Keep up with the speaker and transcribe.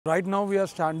Right now we are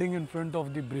standing in front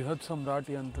of the Brihat Samrat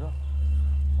Yantra,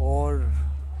 or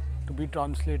to be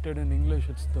translated in English,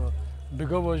 it's the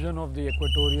bigger version of the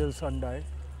equatorial sundial.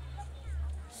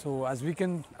 So as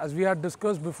we had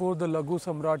discussed before the Lagu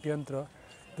Samrat Yantra,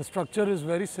 the structure is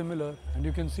very similar, and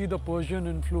you can see the Persian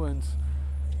influence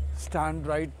stand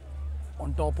right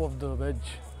on top of the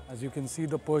wedge. As you can see,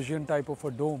 the Persian type of a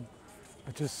dome,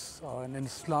 which is an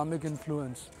Islamic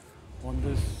influence on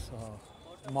this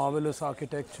marvelous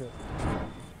architecture.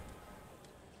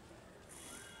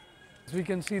 As we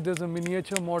can see, there's a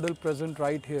miniature model present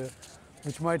right here,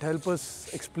 which might help us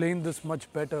explain this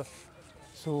much better.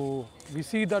 So we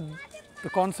see that the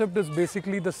concept is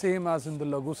basically the same as in the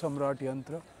Lagu Samrat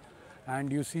Yantra,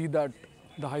 and you see that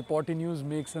the hypotenuse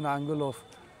makes an angle of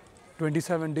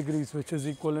 27 degrees, which is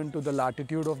equivalent to the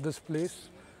latitude of this place.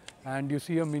 And you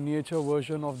see a miniature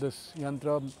version of this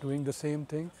yantra doing the same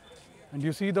thing. And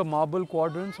you see the marble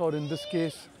quadrants, or in this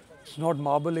case, it's not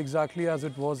marble exactly as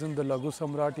it was in the Lagu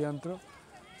Samrat Yantra,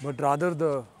 but rather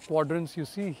the quadrants you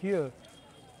see here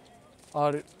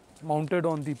are mounted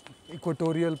on the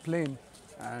equatorial plane,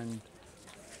 and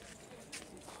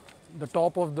the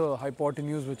top of the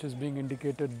hypotenuse, which is being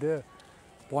indicated there,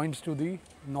 points to the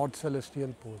north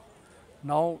celestial pole.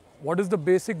 Now, what is the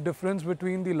basic difference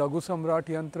between the Lagu Samrat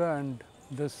Yantra and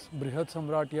this Brihat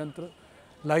Samrat Yantra?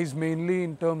 Lies mainly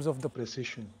in terms of the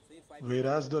precision,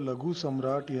 whereas the Lagu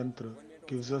Samrat Yantra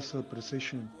gives us a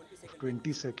precision of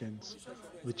 20 seconds,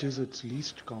 which is its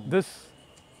least count. This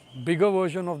bigger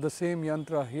version of the same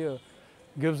yantra here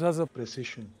gives us a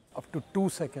precision up to 2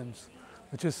 seconds,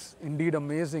 which is indeed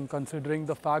amazing considering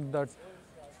the fact that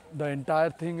the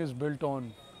entire thing is built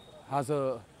on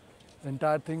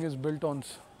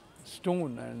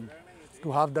stone, and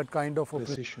to have that kind of a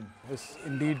precision is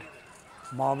indeed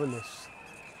marvelous.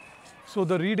 So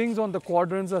the readings on the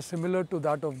quadrants are similar to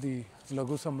that of the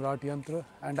Lagu Samrat Yantra,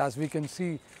 and as we can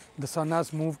see, the sun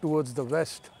has moved towards the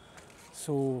west.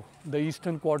 So the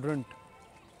eastern quadrant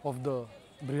of the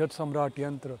Brihat Samrat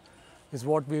Yantra is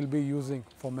what we'll be using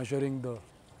for measuring the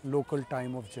local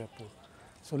time of Jaipur.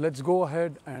 So let's go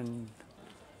ahead, and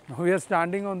now we are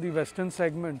standing on the western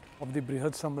segment of the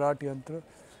Brihat Samrat Yantra,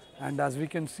 and as we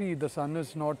can see, the sun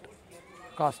is not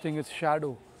casting its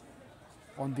shadow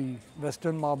on the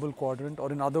western marble quadrant,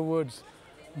 or in other words,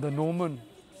 the gnomon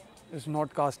is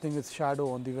not casting its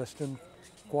shadow on the western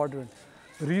quadrant.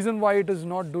 The reason why it is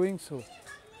not doing so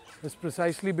is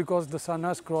precisely because the sun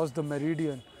has crossed the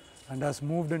meridian and has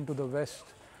moved into the west,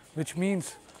 which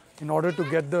means in order to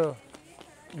get the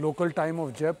local time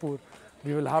of Jaipur,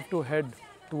 we will have to head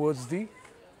towards the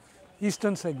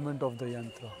eastern segment of the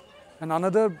yantra. And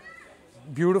another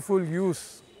beautiful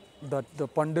use that the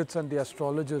Pandits and the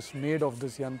astrologers made of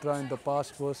this yantra in the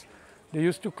past was they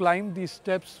used to climb these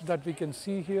steps that we can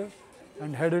see here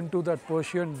and head into that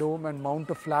Persian dome and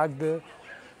mount a flag there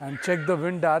and check the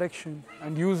wind direction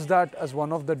and use that as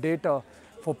one of the data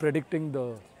for predicting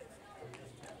the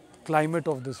climate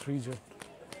of this region.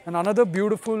 And another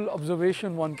beautiful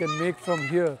observation one can make from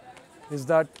here is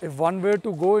that if one were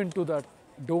to go into that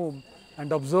dome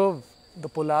and observe the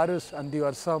Polaris and the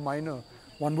Ursa Minor,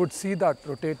 one would see that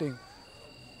rotating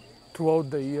throughout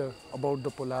the year about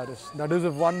the Polaris. That is,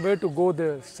 if one were to go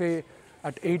there, say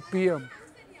at 8 p.m.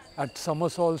 at summer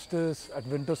solstice, at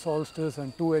winter solstice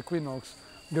and 2 equinox,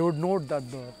 they would note that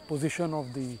the position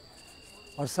of the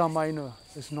Ursa Minor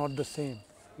is not the same,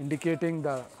 indicating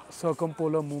the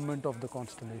circumpolar movement of the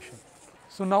constellation.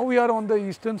 So now we are on the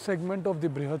eastern segment of the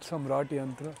Brihat Samrat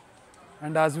Yantra,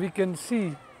 and as we can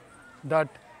see that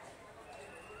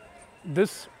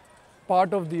this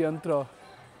part of the yantra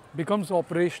becomes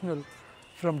operational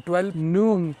from 12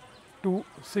 noon to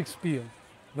 6 p.m.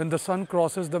 when the sun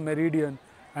crosses the meridian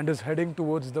and is heading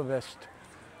towards the west.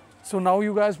 So now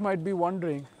you guys might be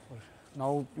wondering,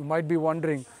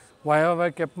 why have I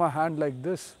kept my hand like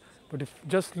this? But if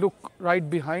just look right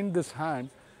behind this hand,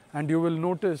 and you will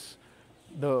notice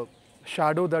the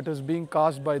shadow that is being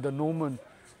cast by the gnomon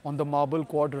on the marble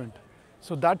quadrant.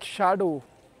 So that shadow,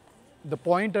 the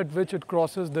point at which it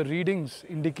crosses the readings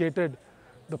indicated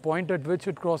on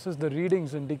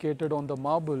the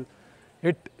marble,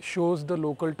 it shows the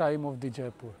local time of the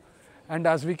Jaipur. And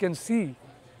as we can see,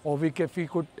 if we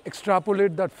could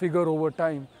extrapolate that figure over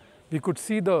time, we could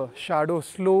see the shadow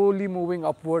slowly moving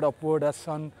upward as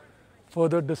sun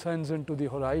further descends into the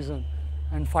horizon.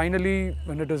 And finally,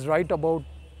 when it is right about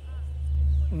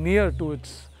near to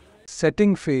its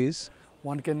setting phase,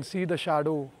 one can see the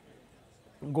shadow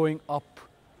going up,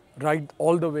 right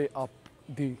all the way up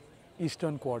the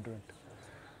eastern quadrant.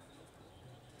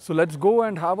 So let's go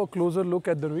and have a closer look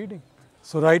at the reading.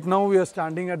 So right now we are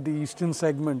standing at the eastern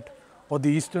segment or the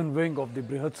eastern wing of the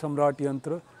Brihat Samrat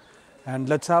Yantra, and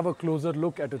let's have a closer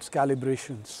look at its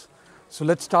calibrations. So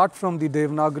let's start from the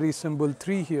Devanagari symbol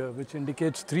 3 here, which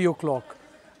indicates 3 o'clock,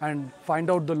 and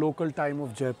find out the local time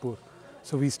of Jaipur.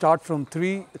 So we start from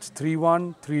 3, it's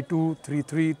 3-1, 3-2,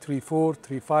 3-3, 3-4,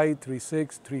 3-5,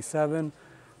 3-6, 3-7,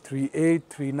 3-8,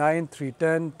 3-9,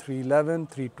 3-10, 3-11,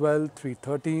 3-12,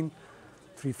 3-13,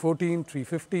 3-14,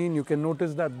 3-15. You can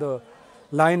notice that the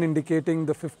line indicating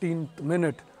the 15th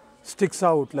minute sticks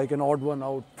out like an odd one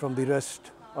out from the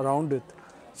rest around it.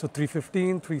 So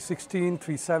 3:15, 3:16,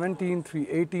 3:17,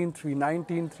 3:18,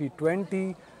 3:19,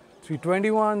 3:20,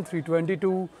 3:21,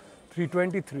 3:22,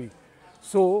 3:23.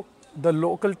 So the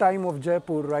local time of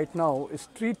Jaipur right now is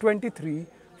 3:23,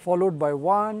 followed by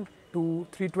 1, 2,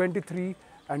 3:23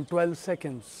 and 12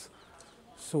 seconds.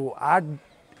 So add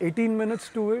 18 minutes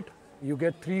to it, you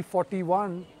get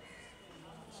 3:41,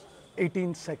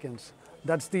 18 seconds.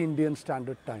 That's the Indian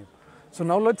Standard Time. So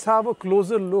now let's have a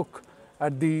closer look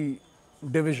at the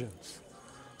divisions.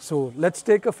 So let's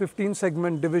take a 15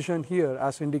 segment division here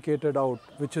as indicated out,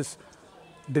 which is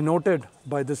denoted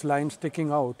by this line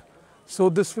sticking out. So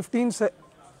this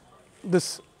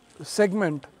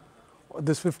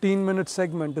 15-minute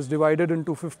segment is divided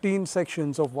into 15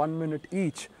 sections of 1 minute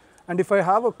each. And if I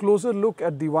have a closer look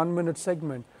at the 1 minute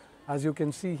segment, as you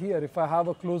can see here, if I have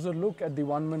a closer look at the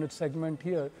 1 minute segment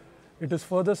here, it is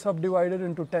further subdivided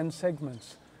into 10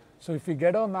 segments. So if we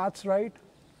get our maths right,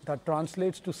 that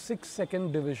translates to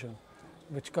 6-second division,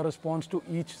 which corresponds to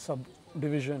each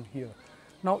subdivision here.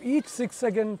 Now each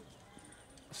 6-second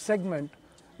segment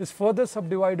is further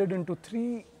subdivided into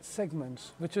 3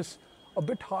 segments, which is a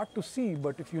bit hard to see,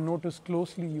 but if you notice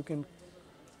closely, you can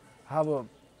have a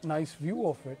nice view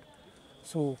of it.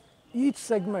 So each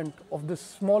segment of the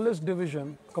smallest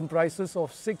division comprises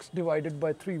of 6 divided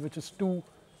by 3, which is 2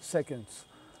 seconds.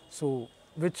 So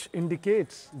which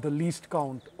indicates the least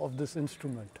count of this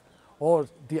instrument or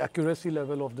the accuracy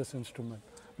level of this instrument.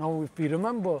 Now if we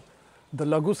remember, the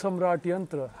Lagu Samrat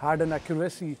Yantra had an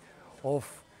accuracy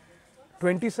of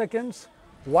 20 seconds,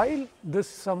 while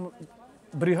this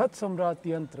Brihat Samrat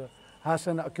Yantra has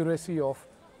an accuracy of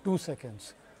 2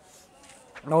 seconds.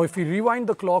 Now if we rewind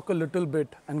the clock a little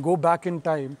bit and go back in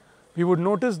time, we would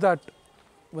notice that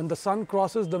when the sun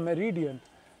crosses the meridian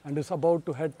and is about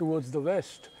to head towards the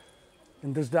west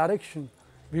in this direction,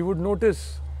 we would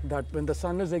notice that when the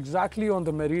sun is exactly on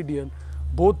the meridian,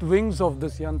 both wings of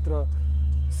this yantra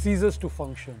ceases to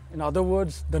function. In other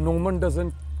words, the gnomon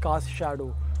doesn't cast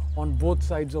shadow on both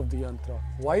sides of the yantra.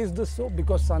 Why is this so?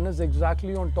 Because sun is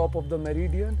exactly on top of the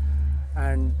meridian,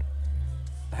 and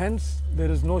hence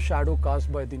there is no shadow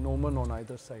cast by the gnomon on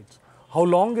either sides. How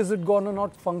long is it going to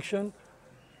not function?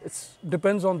 It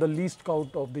depends on the least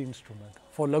count of the instrument.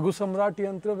 For Lagu Samrat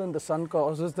Yantra, when the sun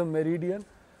crosses the meridian,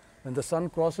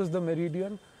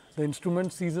 the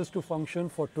instrument ceases to function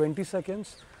for 20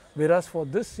 seconds, whereas for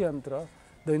this yantra,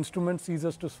 the instrument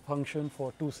ceases to function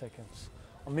for 2 seconds.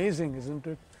 Amazing, isn't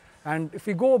it? And if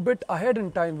we go a bit ahead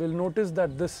in time, we'll notice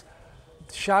that this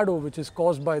shadow, which is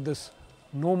caused by this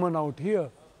gnomon out here,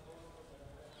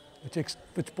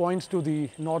 which points to the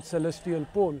north celestial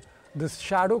pole, this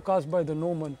shadow cast by the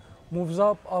gnomon moves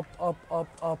up,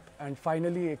 and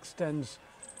finally extends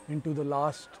into the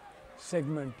last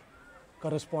segment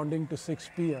corresponding to 6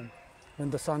 p.m. when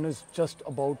the sun is just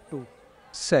about to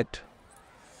set.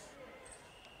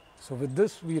 So with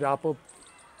this, we wrap up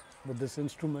with this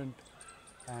instrument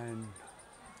and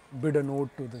bid an ode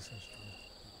to this instrument.